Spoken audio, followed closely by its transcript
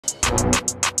What's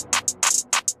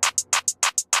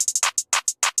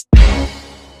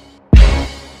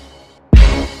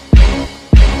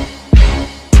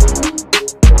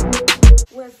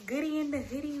goody in the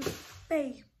hoodie,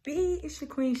 baby? It's your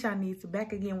queen Shonycee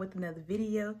back again with another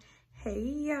video. Hey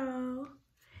y'all.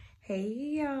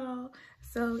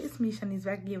 So it's me, Shonycee,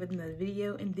 back again with another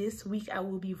video. And this week I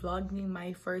will be vlogging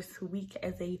my first week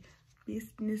as a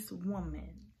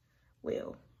businesswoman.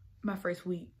 Well, my first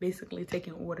week basically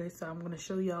taking orders. So I'm gonna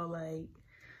show y'all, like,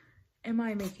 am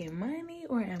I making money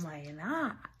or am I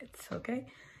not? Okay,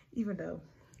 even though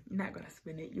you're not gonna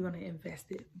spend it, you're gonna invest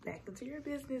it back into your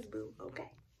business, boo. Okay,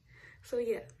 so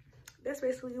yeah, that's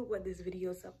basically what this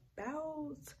video is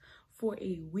about. For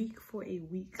a week.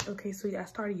 Okay, so yeah, I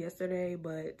started yesterday,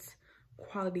 but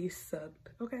quality sucked.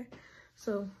 Okay,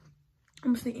 so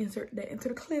I'm just gonna insert that into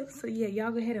the clip. So yeah, y'all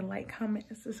go ahead and like, comment,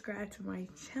 and subscribe to my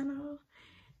channel,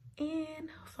 and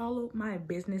follow my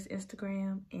business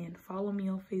Instagram, and follow me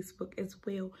on Facebook as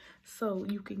well, so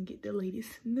you can get the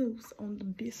latest news on the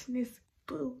business,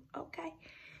 boo. Okay,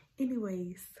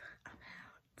 anyways, I'm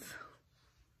out.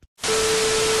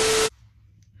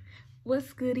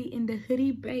 What's goody in the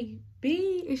hoodie, baby?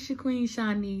 It's your queen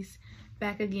Shonycee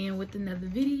back again with another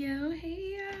video.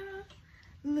 Hey y'all,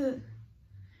 look.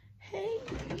 Hey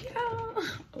y'all.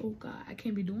 Oh god, I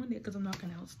can't be doing that because I'm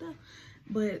knocking out stuff,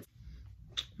 but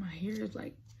my hair is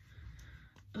like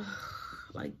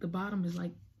the bottom is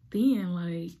like thin,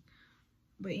 like,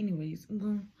 but anyways, I'm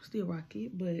gonna still rock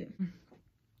it. But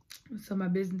so my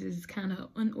business is kind of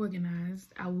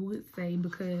unorganized, I would say,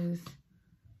 because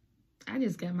I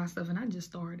just got my stuff and I just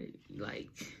started.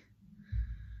 Like,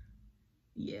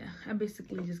 yeah, I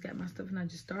basically just got my stuff and I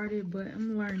just started, but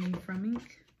I'm learning from it.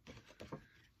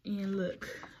 And look,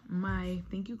 my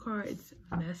thank you card is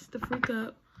messed the freak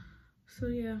up. So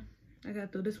yeah, I gotta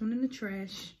throw this one in the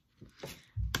trash.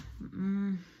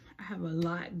 I have a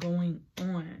lot going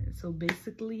on. So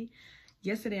basically,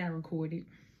 yesterday I recorded.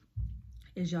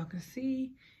 As y'all can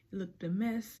see, it looked a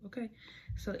mess. Okay,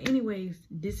 so anyways,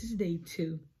 this is day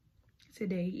 2.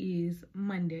 Today is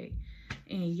Monday,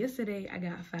 and yesterday I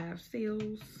got 5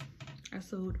 sales. I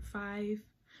sold 5.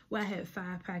 Well, I had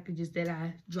 5 packages that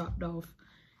I dropped off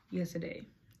yesterday.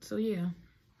 So yeah,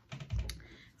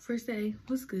 first day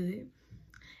was good.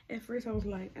 At first I was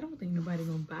like, I don't think nobody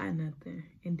gonna buy nothing,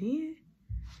 and then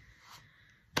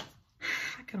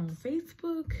I got on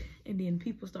Facebook and then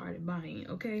people started buying.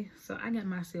 Okay, so I got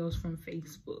my sales from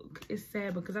Facebook. It's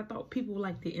sad because I thought people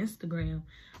liked the Instagram,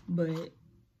 but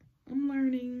I'm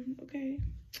learning. Okay,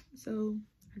 so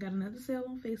I got another sale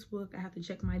on Facebook. I have to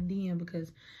check my DM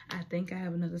because I think I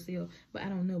have another sale, but I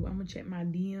don't know. But I'm gonna check my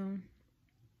DM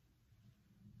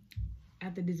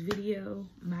after this video.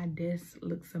 My desk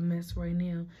looks a mess right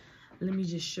now. Let me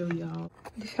just show y'all.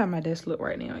 This is how my desk look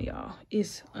right now, y'all.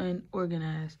 It's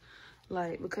unorganized,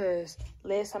 like, because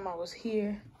last time I was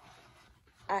here,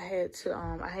 I had to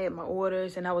I had my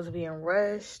orders and I was being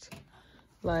rushed.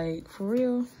 Like, for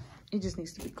real, it just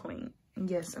needs to be clean. And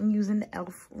yes, I'm using the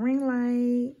e.l.f. ring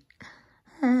light.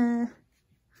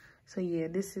 So yeah,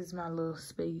 this is my little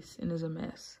space and it's a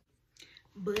mess.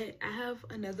 But I have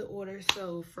another order.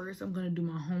 So first I'm gonna do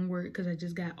my homework because I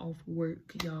just got off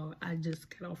work, y'all. I just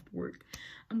got off work.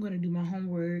 I'm gonna do my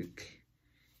homework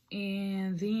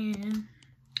and then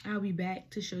I'll be back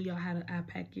to show y'all how I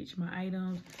package my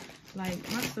items. Like,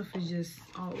 my stuff is just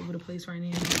all over the place right now.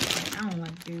 Like, I don't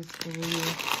like this for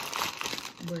real,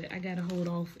 but I gotta hold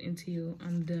off until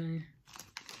I'm done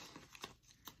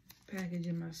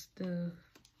packaging my stuff.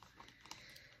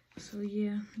 So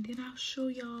yeah, then I'll show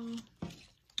y'all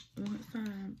once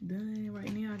I'm done.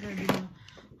 Right now I gotta do my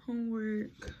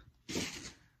homework.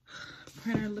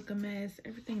 Printer look a mess.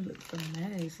 Everything looks a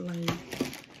mess. Like,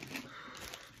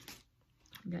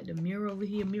 got the mirror over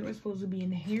here. Mirror is supposed to be in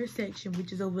the hair section,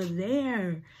 which is over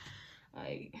there.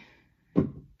 Like,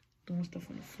 throwing stuff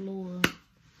on the floor.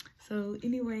 So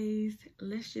anyways,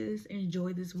 let's just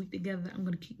enjoy this week together. I'm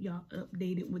gonna keep y'all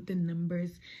updated with the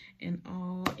numbers and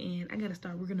all, and I gotta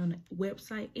start working on the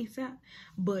website ASAP.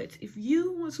 But if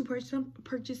you want to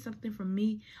purchase something from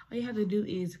me, all you have to do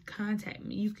is contact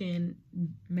me. You can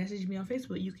message me on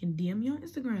Facebook, you can DM me on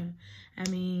Instagram. I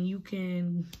mean, you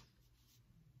can,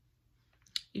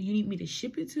 if you need me to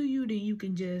ship it to you, then you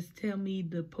can just tell me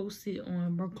to post it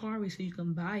on Mercari so you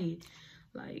can buy it.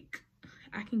 Like,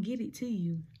 I can get it to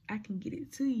you.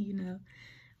 You know.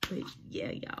 But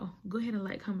yeah, y'all, go ahead and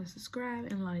like, comment, subscribe,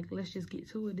 and like, let's just get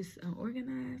to it. This is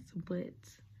unorganized, but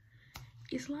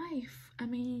it's life. I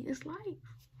mean, it's life.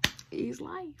 It's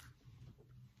life.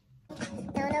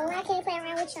 No, I can't play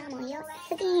around with y'all. I'm on your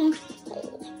ass again.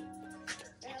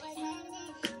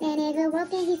 That nigga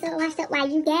whooping, he so washed up. Why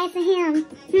you gassing him?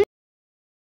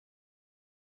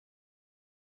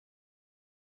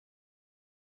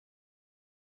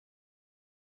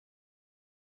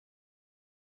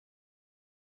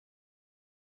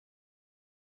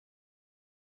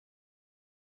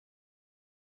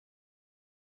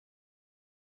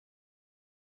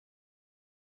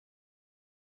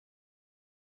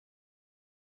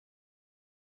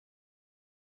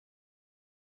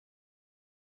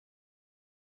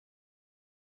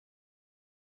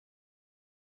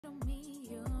 Me,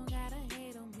 you don't gotta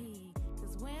hate on me,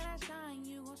 'cause when I shine,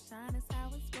 you gon' shine, it's how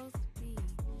it's supposed to be.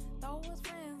 Thought was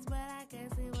friends, but I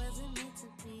guess it wasn't meant to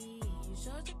be. You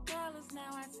showed your colors,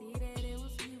 now I see that it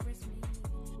was you versus me.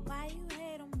 Why you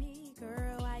hate on me,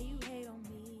 girl, why you hate on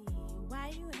me? Why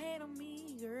you hate on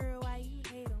me, girl, why you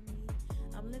hate on me?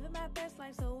 I'm living my best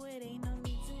life, so it ain't no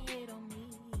need to hate on me.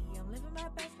 I'm living my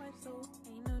best life, so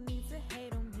ain't no need to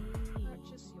hate on me.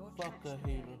 Fuck a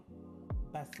hater,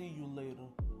 I see you later.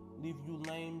 Leave you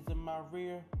lames in my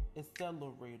rear,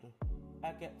 accelerator.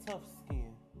 I got tough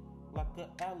skin, like an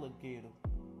alligator.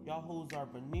 Y'all hoes are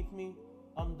beneath me,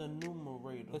 I'm the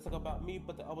numerator. They talk about me,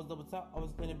 but they always double top.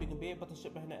 Always playing big and bad, but the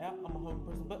shit behind the out. I'm a home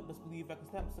person, but best believe I can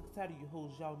snap. Sick and tired of you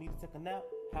hoes, y'all need to take a nap.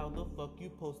 How the fuck you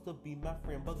supposed to be my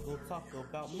friend, but go talk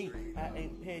about me? I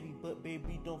ain't petty, but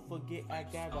baby, don't forget I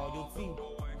got all your teeth.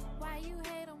 Why you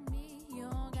hate on me? You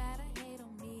don't gotta hate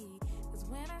on me, 'cause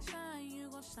when I shine, you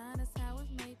gon' shine, that's how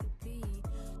it's made to be.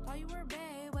 Thought you were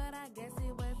bad, but I guess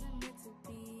it wasn't meant to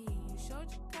be. You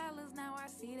showed your colors, now I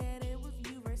see that it was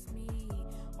you versus me.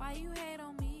 Why you hate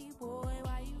on me, boy?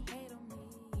 Why you hate on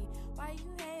me? Why you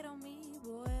hate on me,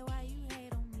 boy? Why you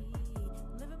hate on me?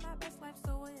 I'm living my best life,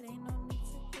 so it ain't no need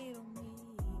to hate on me.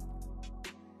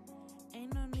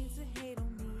 Ain't no need to hate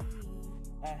on me.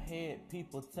 I had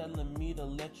people telling me to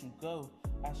let you go.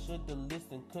 I should've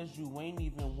listened, 'cause you ain't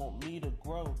even want me to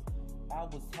grow. I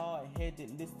was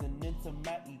hard-headed listening to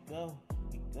my ego.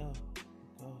 Ego,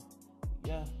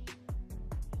 yeah.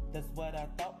 That's what I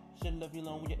thought. Should've left you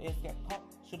alone when your ass got caught.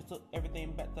 Should've took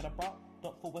everything back that I brought.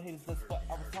 Don't fool with haters, that's what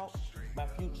I was taught. My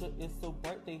future is so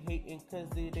bright, they hating 'cause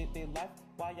it ain't their life.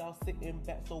 Why y'all sitting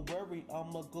back so worried?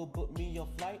 I'ma go book me a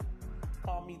flight.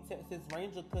 Call me Texas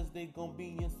Ranger, 'cause they gon'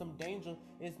 be in some danger.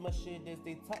 As much shit as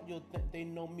they talk, you'll think they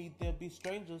know me, they'll be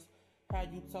strangers. How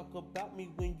you talk about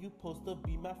me when you supposed to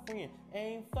be my friend? I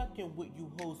ain't fucking with you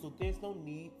hoes, so there's no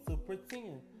need to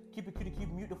pretend. Keep it cutie, keep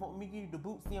it mute, don't want me give you the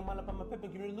boot. See, I'm all about my pepper,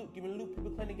 give me the loot, give me the loot.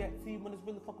 People claim they got tea when it's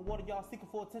really fucking water. Y'all seeking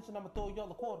for attention, I'ma throw y'all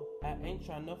a quarter. I ain't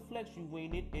tryna flex, you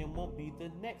ain't it and won't be the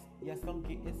next. Yes, I'm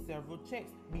getting several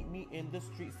checks. Meet me in the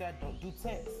streets, I don't do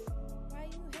text. Why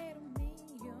you hate on me?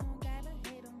 You don't gotta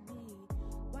hate on me.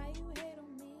 Why you hate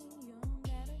on me? You don't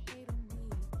gotta hate on me.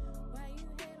 Why you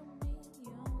hate on me?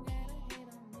 You don't gotta hate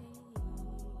on me.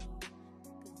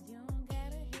 'Cause you don't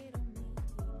gotta hate on me.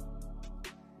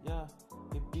 Yeah,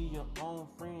 it be your own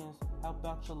friends. How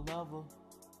about your lover?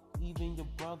 Even your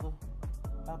brother.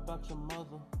 How about your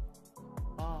mother?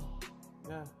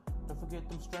 Yeah. Don't forget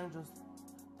them strangers.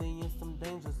 They in some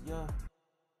dangers, yeah.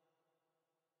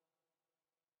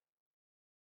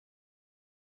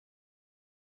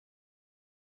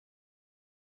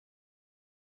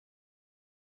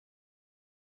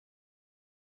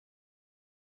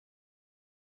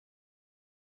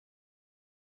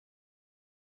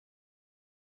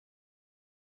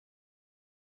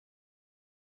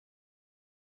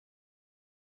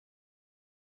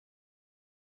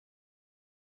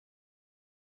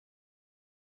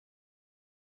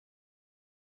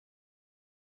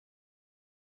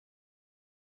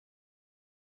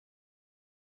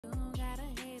 You don't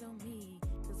gotta hate on me,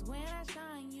 'cause when I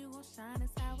shine, you gon' shine,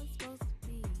 that's how it's supposed to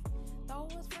be.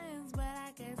 Thought was friends, but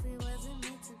I guess it wasn't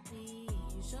meant to be.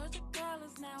 You showed your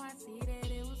colors, now I see that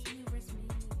it was you versus me.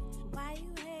 Why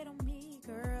you hate on me,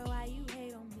 girl? Why you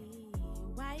hate on me?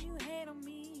 Why you hate on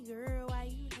me, girl? Why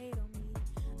you hate on me?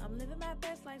 I'm living my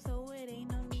best life, so it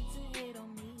ain't no need to hate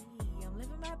on me. I'm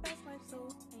living my best life, so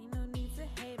ain't no need to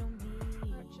hate on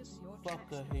me.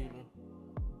 Fuck a hater,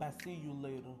 I see you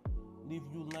later. Leave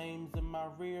you lames in my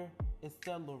rear,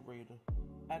 accelerator.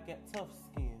 I got tough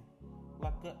skin,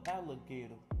 like an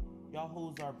alligator. Y'all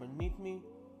hoes are beneath me,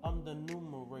 I'm the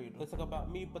numerator. They talk about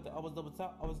me, but they always double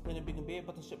top. Always playing big and bad,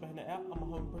 but the shit behind the out. I'm a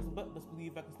home person, but best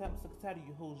believe I can snap. Sick and tired of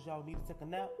you hoes, y'all need to take a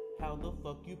nap. How the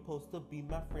fuck you supposed to be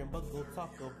my friend, but go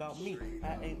talk about me?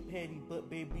 I ain't petty, but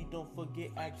baby, don't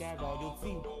forget I got all your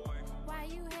teeth. Why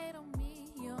you hate on me?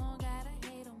 You don't gotta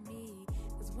hate on me,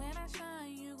 'cause when I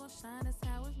shine, you gon' shine, that's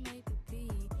how it's made to be.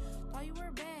 Thought you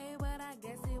were bad, but I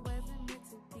guess it wasn't meant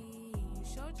to be. You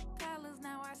showed your colors,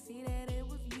 now I see that it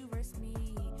was you versus me.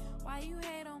 Why you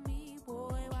hate on me,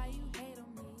 boy? Why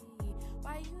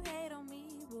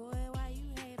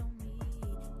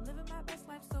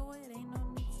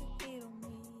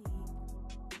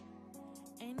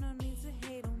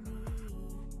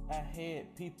I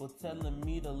had people telling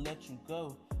me to let you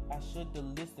go. I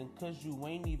should've listened cause you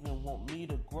ain't even want me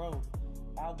to grow.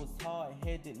 I was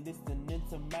hard-headed listening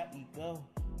to my ego.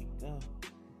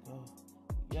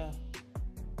 Yeah.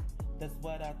 That's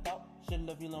what I thought. Should've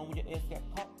left you alone when your ass got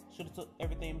caught. Should've took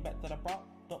everything back that I brought.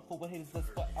 Don't fool with haters, that's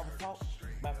what I was taught.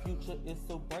 My future is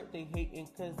so bright, they hating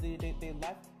cause it ain't their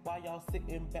life. Why y'all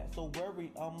sitting back so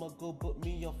worried? I'ma go book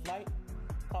me a flight.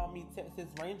 Call me Texas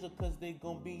Ranger cause they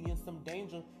gon' be in some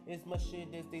danger. As much shit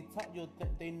as they talk, you'll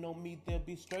think they know me, they'll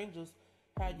be strangers.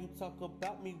 How you talk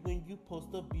about me when you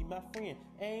supposed to be my friend?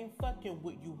 I ain't fucking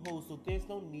with you hoes, so there's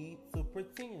no need to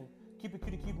pretend. Keep it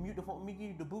cutie, keep it mute, don't fuck me, give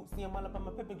you the boot. See, I'm all up on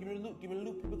my pepper, give me the loot, give me the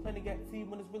loot. People claim they got tea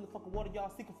when it's really fucking water. Y'all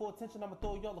seeking for attention, I'ma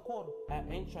throw y'all a quarter. I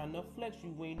ain't tryna flex,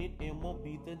 you ain't it and won't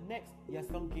be the next. Yes,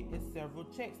 I'm getting several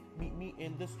checks. Meet me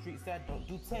in the streets, I don't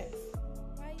do text.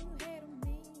 Why you hate on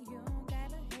me? You don't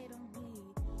gotta hate on me.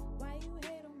 Why you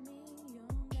hate on me? You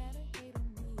don't gotta hate on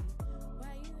me.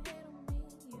 Why you hate on me?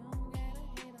 You don't gotta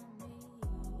hate on me.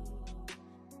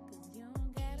 Cause you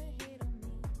don't gotta hate on me.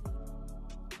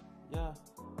 Yeah,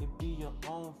 it be your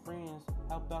own friends.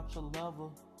 How about your lover?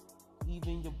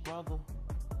 Even your brother.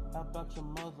 How about your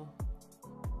mother?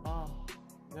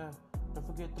 Yeah. Don't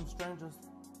forget them strangers.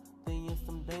 They in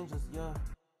some dangers, yeah.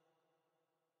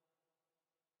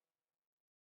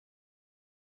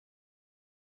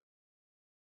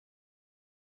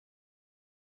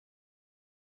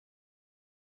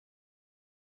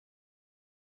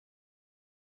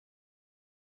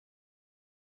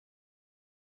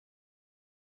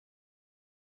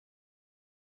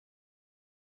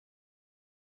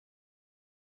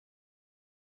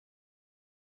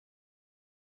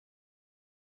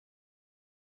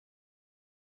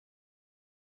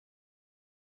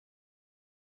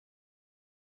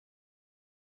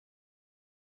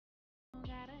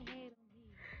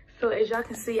 So as y'all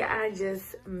can see, I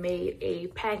just made a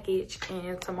package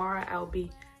and tomorrow I'll be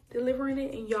delivering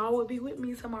it and y'all will be with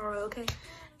me tomorrow, okay?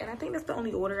 And I think that's the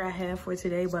only order I have for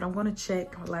today, but I'm gonna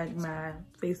check like my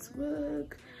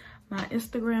Facebook, my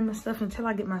Instagram and stuff until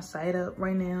I get my site up.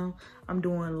 Right now, I'm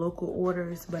doing local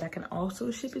orders, but I can also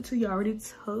ship it to you. I already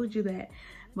told you that.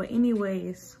 But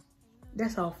anyways,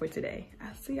 that's all for today.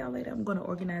 I'll see y'all later. I'm gonna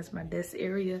organize my desk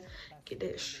area, get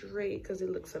that straight because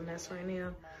it looks a mess right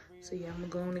now. So yeah, I'm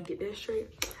going to get that straight.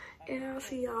 And I'll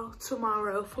see y'all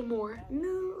tomorrow for more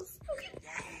news.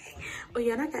 Oh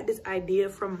yeah, and I got this idea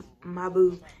from my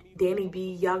boo, Danny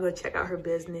B. Y'all go check out her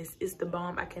business. It's the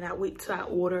bomb. I cannot wait till I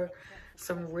order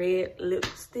some red lip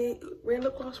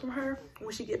gloss from her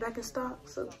when she get back in stock.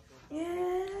 So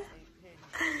yeah.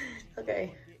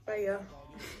 Okay, bye y'all.